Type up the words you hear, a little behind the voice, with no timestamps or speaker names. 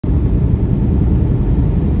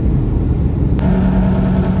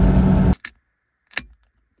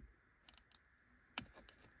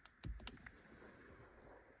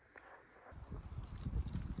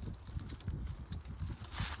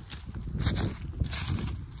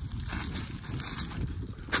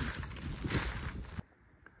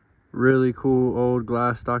Really cool old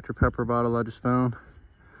glass Dr. Pepper bottle I just found.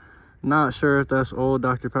 Not sure if that's old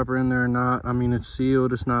Dr. Pepper in there or not. I mean, it's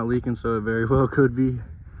sealed, it's not leaking, so it very well could be.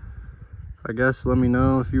 I guess let me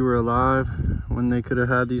know if you were alive when they could have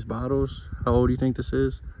had these bottles. How old do you think this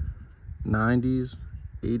is? 90s,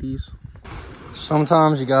 80s?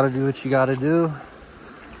 Sometimes you gotta do what you gotta do.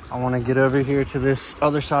 I wanna get over here to this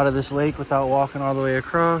other side of this lake without walking all the way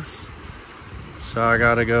across. So I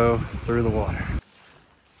gotta go through the water.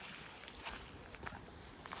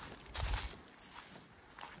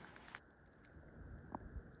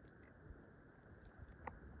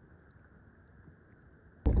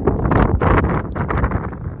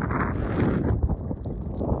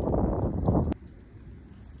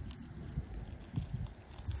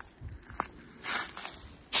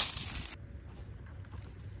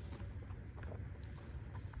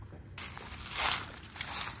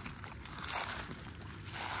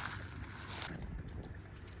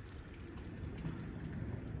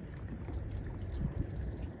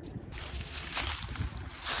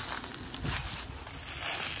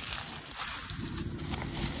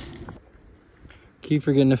 Keep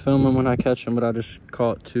forgetting to film them when I catch them, but I just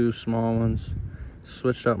caught 2 small ones.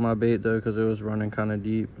 Switched up my bait though because it was running kind of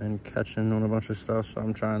deep and catching on a bunch of stuff, so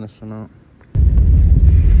I'm trying this one out.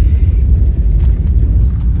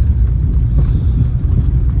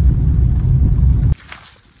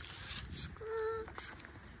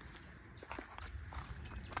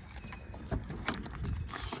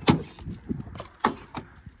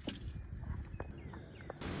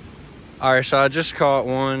 All right, so I just caught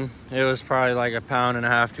one. It was probably like 1.5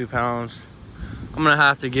 pounds, 2 pounds. I'm gonna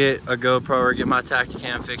have to get a GoPro or get my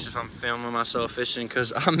Tacticam fixed if I'm filming myself fishing,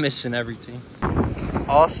 because I'm missing everything.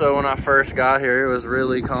 Also, when I first got here, it was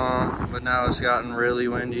really calm, but now it's gotten really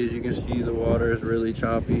windy. As you can see, the water is really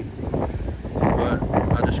choppy. But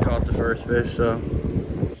I just caught the first fish, so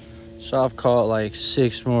I've caught like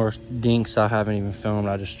 6 more dinks I haven't even filmed.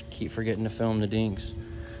 I just keep forgetting to film the dinks.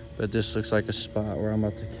 But this looks like a spot where I'm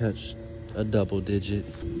about to catch a double digit.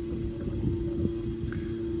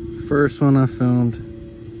 First one I filmed,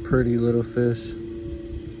 pretty little fish.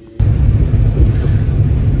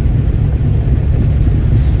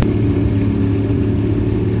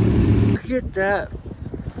 Look at that.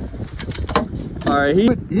 All right,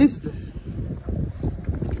 what is that?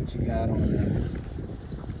 What you got on there?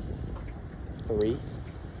 3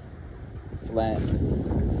 flat.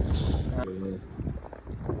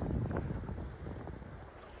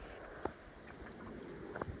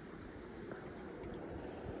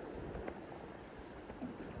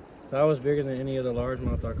 That was bigger than any of the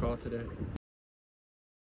largemouth I caught today.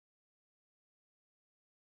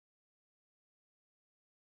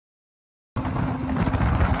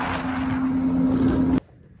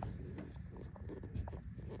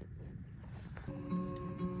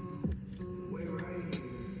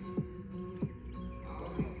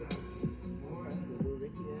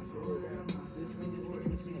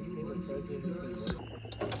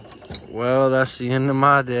 Well, that's the end of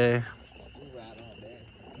my day.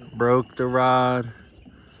 Broke the rod,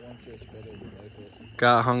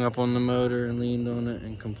 got hung up on the motor and leaned on it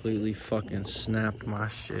and completely fucking snapped my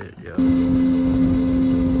shit, yo.